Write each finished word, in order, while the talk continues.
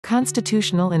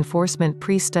Constitutional Enforcement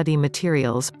Pre-Study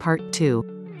Materials, Part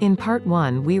 2. In Part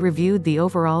 1 we reviewed the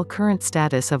overall current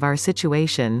status of our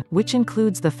situation, which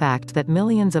includes the fact that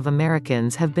millions of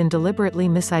Americans have been deliberately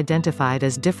misidentified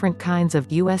as different kinds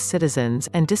of U.S. citizens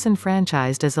and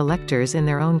disenfranchised as electors in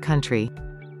their own country.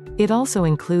 It also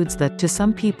includes the, to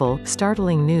some people,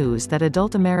 startling news that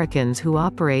adult Americans who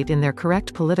operate in their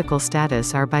correct political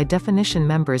status are by definition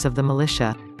members of the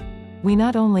militia. We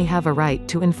not only have a right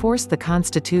to enforce the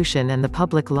Constitution and the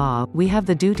public law, we have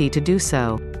the duty to do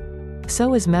so.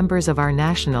 So as members of our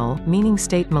national, meaning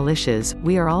state militias,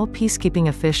 we are all peacekeeping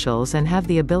officials and have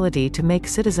the ability to make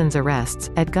citizens' arrests,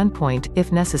 at gunpoint,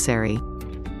 if necessary.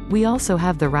 We also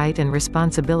have the right and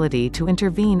responsibility to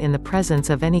intervene in the presence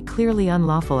of any clearly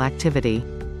unlawful activity.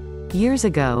 Years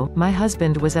ago, my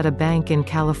husband was at a bank in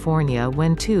California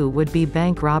when two would-be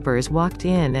bank robbers walked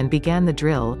in and began the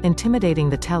drill, intimidating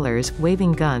the tellers,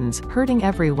 waving guns, herding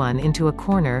everyone into a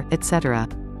corner, etc.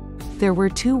 There were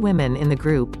two women in the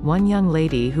group, one young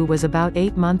lady who was about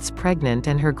 8 months pregnant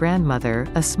and her grandmother,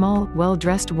 a small,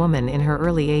 well-dressed woman in her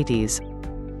early 80s.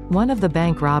 One of the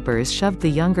bank robbers shoved the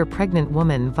younger pregnant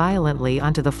woman violently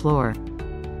onto the floor.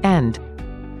 And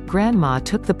Grandma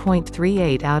took the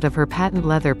 .38 out of her patent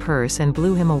leather purse and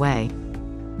blew him away.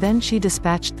 Then she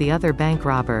dispatched the other bank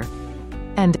robber.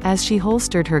 And, as she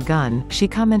holstered her gun, she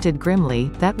commented grimly,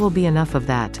 "That will be enough of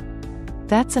that."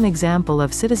 That's an example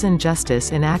of citizen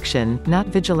justice in action, not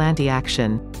vigilante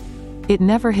action. It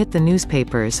never hit the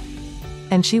newspapers.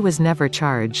 And she was never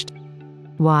charged.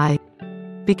 Why?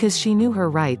 Because she knew her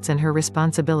rights and her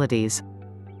responsibilities.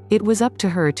 It was up to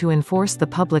her to enforce the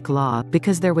public law,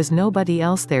 because there was nobody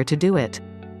else there to do it.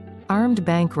 Armed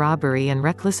bank robbery and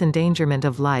reckless endangerment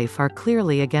of life are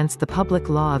clearly against the public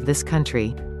law of this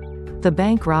country. The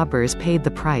bank robbers paid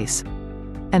the price.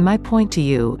 And my point to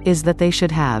you is that they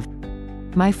should have.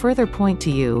 My further point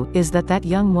to you is that that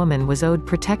young woman was owed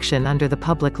protection under the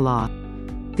public law.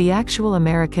 The actual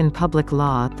American public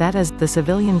law, that is, the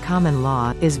civilian common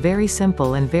law, is very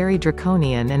simple and very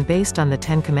draconian and based on the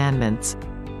 10 Commandments.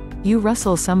 You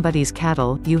rustle somebody's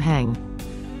cattle, you hang.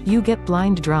 You get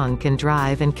blind drunk and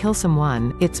drive and kill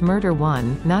someone, it's murder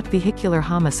 1, not vehicular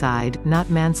homicide, not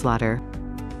manslaughter.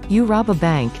 You rob a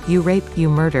bank, you rape, you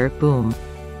murder, boom.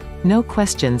 No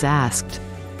questions asked.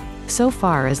 So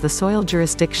far as the soil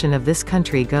jurisdiction of this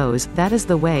country goes, that is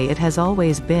the way it has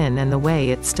always been and the way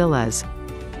it still is.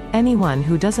 Anyone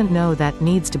who doesn't know that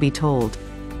needs to be told.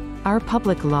 Our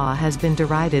public law has been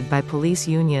derided by police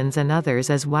unions and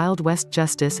others as Wild West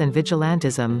justice and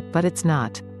vigilantism, but it's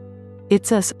not.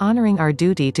 It's us, honoring our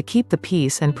duty to keep the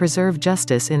peace and preserve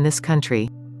justice in this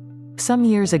country. Some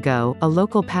years ago, a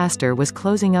local pastor was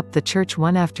closing up the church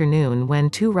one afternoon when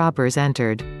two robbers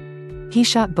entered. He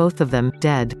shot both of them,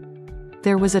 dead.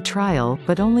 There was a trial,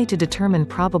 but only to determine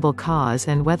probable cause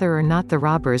and whether or not the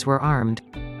robbers were armed.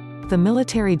 The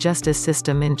military justice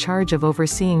system in charge of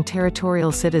overseeing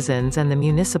territorial citizens and the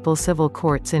municipal civil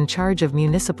courts in charge of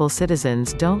municipal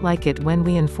citizens don't like it when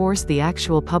we enforce the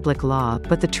actual public law,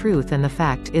 but the truth and the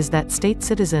fact is that state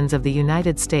citizens of the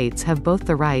United States have both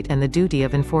the right and the duty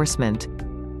of enforcement.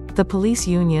 The police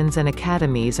unions and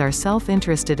academies are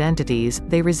self-interested entities,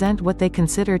 they resent what they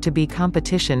consider to be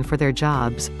competition for their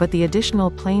jobs, but the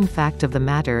additional plain fact of the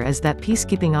matter is that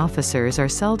peacekeeping officers are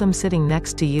seldom sitting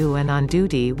next to you and on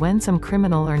duty when some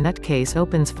criminal or nutcase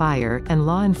opens fire, and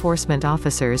law enforcement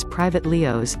officers, private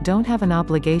LEOs, don't have an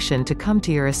obligation to come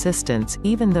to your assistance,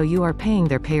 even though you are paying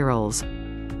their payrolls.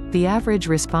 The average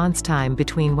response time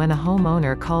between when a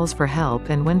homeowner calls for help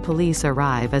and when police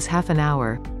arrive is half an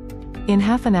hour. In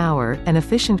half an hour, an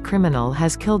efficient criminal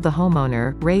has killed the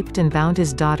homeowner, raped and bound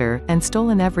his daughter, and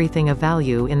stolen everything of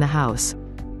value in the house.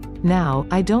 Now,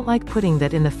 I don't like putting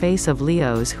that in the face of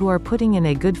LEOs who are putting in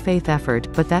a good faith effort,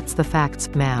 but that's the facts,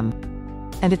 ma'am.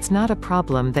 And it's not a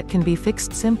problem that can be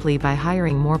fixed simply by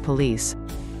hiring more police.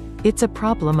 It's a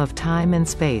problem of time and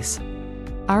space.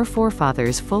 Our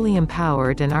forefathers fully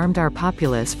empowered and armed our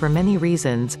populace for many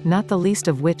reasons, not the least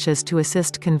of which is to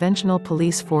assist conventional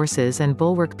police forces and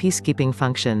bulwark peacekeeping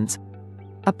functions.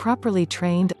 A properly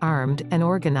trained, armed, and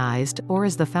organized, or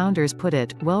as the founders put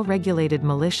it, well-regulated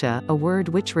militia, a word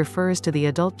which refers to the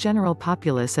adult general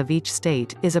populace of each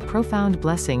state, is a profound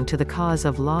blessing to the cause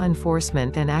of law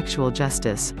enforcement and actual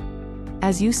justice.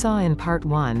 As you saw in Part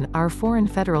 1, our foreign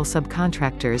federal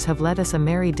subcontractors have led us a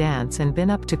merry dance and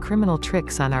been up to criminal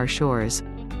tricks on our shores.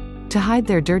 To hide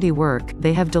their dirty work,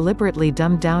 they have deliberately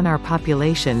dumbed down our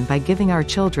population by giving our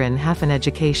children half an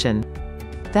education.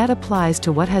 That applies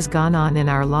to what has gone on in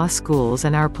our law schools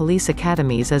and our police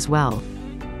academies as well.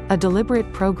 A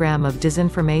deliberate program of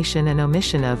disinformation and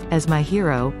omission of, as my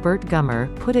hero, Bert Gummer,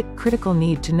 put it, critical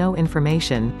need to know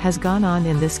information, has gone on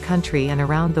in this country and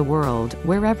around the world,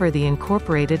 wherever the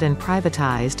incorporated and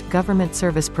privatized government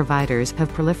service providers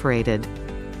have proliferated.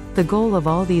 The goal of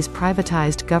all these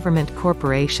privatized government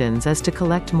corporations is to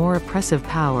collect more oppressive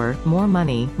power, more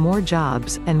money, more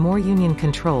jobs, and more union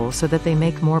control so that they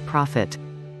make more profit.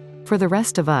 For the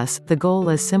rest of us, the goal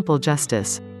is simple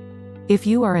justice. If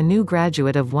you are a new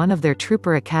graduate of one of their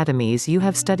trooper academies, you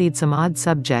have studied some odd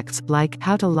subjects, like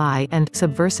how to lie and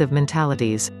subversive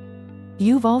mentalities.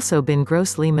 You've also been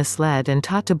grossly misled and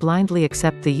taught to blindly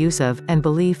accept the use of, and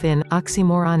belief in,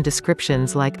 oxymoron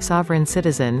descriptions like sovereign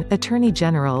citizen, attorney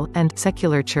general, and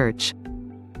secular church.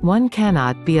 One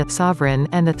cannot be a sovereign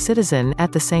and a citizen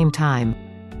at the same time.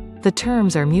 The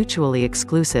terms are mutually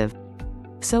exclusive.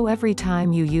 So every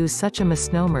time you use such a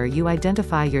misnomer, you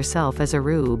identify yourself as a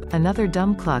rube, another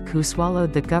dumb cluck who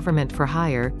swallowed the government for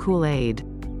hire Kool-Aid.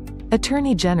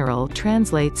 Attorney General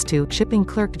translates to shipping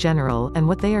clerk general, and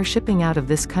what they are shipping out of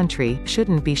this country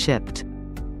shouldn't be shipped.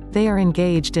 They are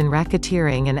engaged in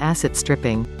racketeering and asset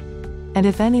stripping. And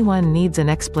if anyone needs an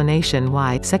explanation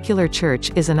why secular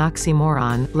church is an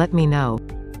oxymoron, let me know.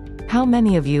 How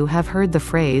many of you have heard the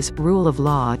phrase, rule of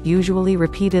law, usually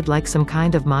repeated like some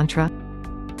kind of mantra?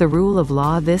 The rule of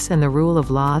law this and the rule of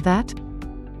law that?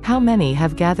 How many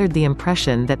have gathered the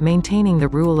impression that maintaining the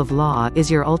rule of law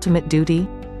is your ultimate duty?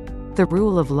 The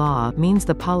rule of law means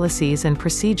the policies and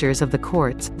procedures of the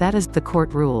courts, that is, the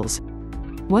court rules.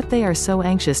 What they are so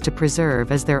anxious to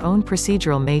preserve is their own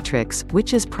procedural matrix,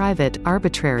 which is private,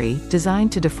 arbitrary,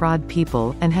 designed to defraud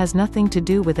people, and has nothing to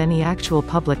do with any actual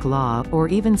public law, or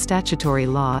even statutory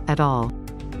law, at all.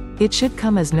 It should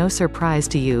come as no surprise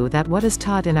to you that what is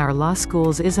taught in our law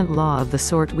schools isn't law of the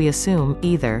sort we assume,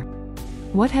 either.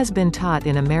 What has been taught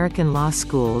in American law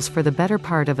schools for the better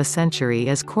part of a century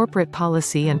is corporate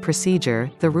policy and procedure,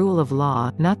 the rule of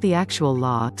law, not the actual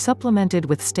law, supplemented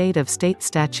with state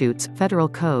statutes, federal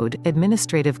code,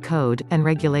 administrative code, and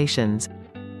regulations.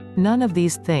 None of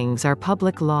these things are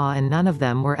public law, and none of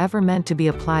them were ever meant to be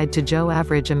applied to Joe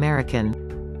Average American.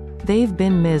 They've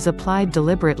been misapplied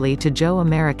deliberately to Joe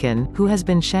American, who has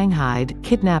been shanghaied,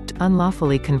 kidnapped,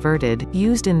 unlawfully converted,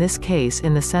 used in this case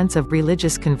in the sense of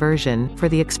religious conversion, for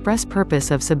the express purpose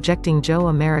of subjecting Joe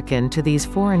American to these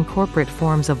foreign corporate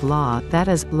forms of law, that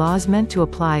is, laws meant to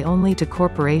apply only to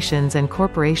corporations and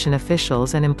corporation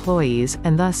officials and employees,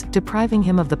 and thus, depriving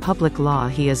him of the public law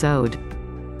he is owed.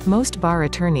 Most bar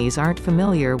attorneys aren't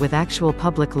familiar with actual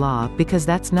public law, because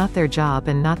that's not their job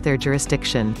and not their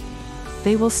jurisdiction.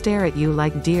 They will stare at you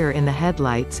like deer in the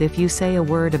headlights if you say a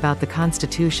word about the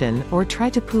Constitution, or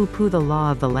try to poo-poo the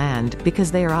law of the land,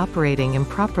 because they are operating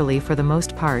improperly for the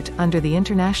most part, under the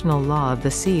international law of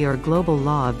the sea or global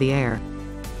law of the air.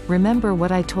 Remember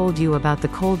what I told you about the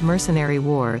cold mercenary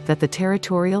war that the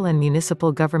territorial and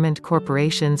municipal government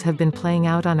corporations have been playing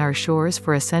out on our shores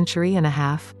for a century and a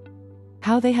half?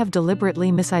 How they have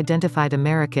deliberately misidentified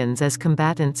Americans as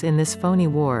combatants in this phony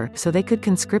war, so they could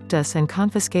conscript us and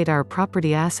confiscate our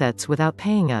property assets without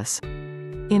paying us.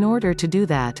 In order to do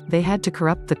that, they had to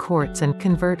corrupt the courts and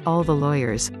convert all the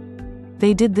lawyers.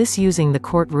 They did this using the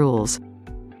court rules.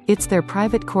 It's their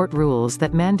private court rules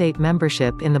that mandate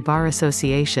membership in the bar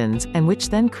associations, and which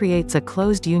then creates a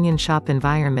closed union shop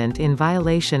environment in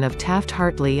violation of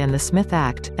Taft-Hartley and the Smith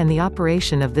Act, and the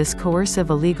operation of this coercive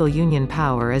illegal union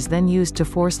power is then used to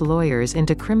force lawyers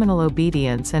into criminal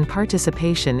obedience and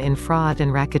participation in fraud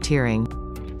and racketeering.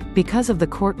 Because of the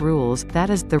court rules,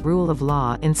 that is, the rule of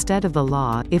law instead of the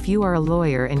law, if you are a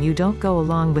lawyer and you don't go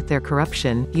along with their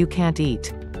corruption, you can't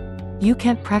eat. You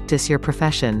can't practice your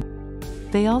profession.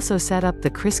 They also set up the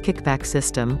CRIS kickback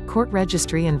system, court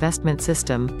registry investment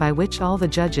system, by which all the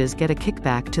judges get a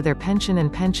kickback to their pension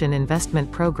and pension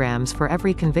investment programs for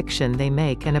every conviction they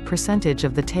make, and a percentage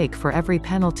of the take for every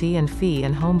penalty and fee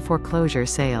and home foreclosure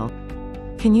sale.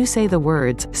 Can you say the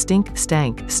words, stink,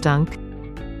 stank, stunk?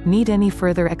 Need any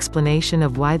further explanation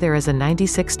of why there is a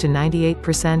 96 to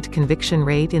 98% conviction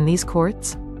rate in these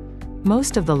courts?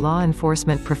 Most of the law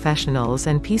enforcement professionals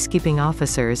and peacekeeping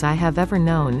officers I have ever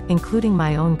known, including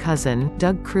my own cousin,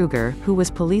 Doug Kruger, who was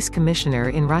police commissioner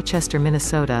in Rochester,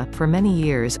 Minnesota, for many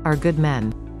years, are good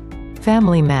men.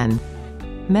 Family men.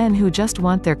 Men who just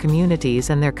want their communities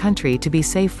and their country to be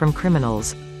safe from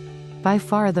criminals. By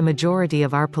far the majority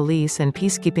of our police and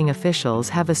peacekeeping officials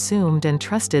have assumed and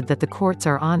trusted that the courts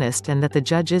are honest and that the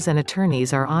judges and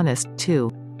attorneys are honest,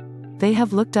 too. They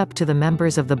have looked up to the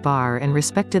members of the bar and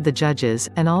respected the judges,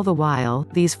 and all the while,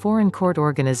 these foreign court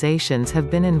organizations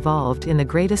have been involved in the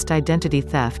greatest identity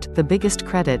theft, the biggest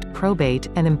credit, probate,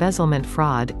 and embezzlement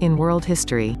fraud in world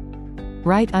history.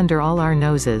 Right under all our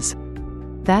noses.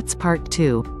 That's part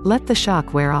 2. Let the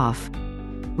shock wear off.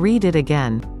 Read it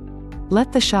again.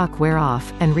 Let the shock wear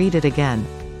off, and read it again.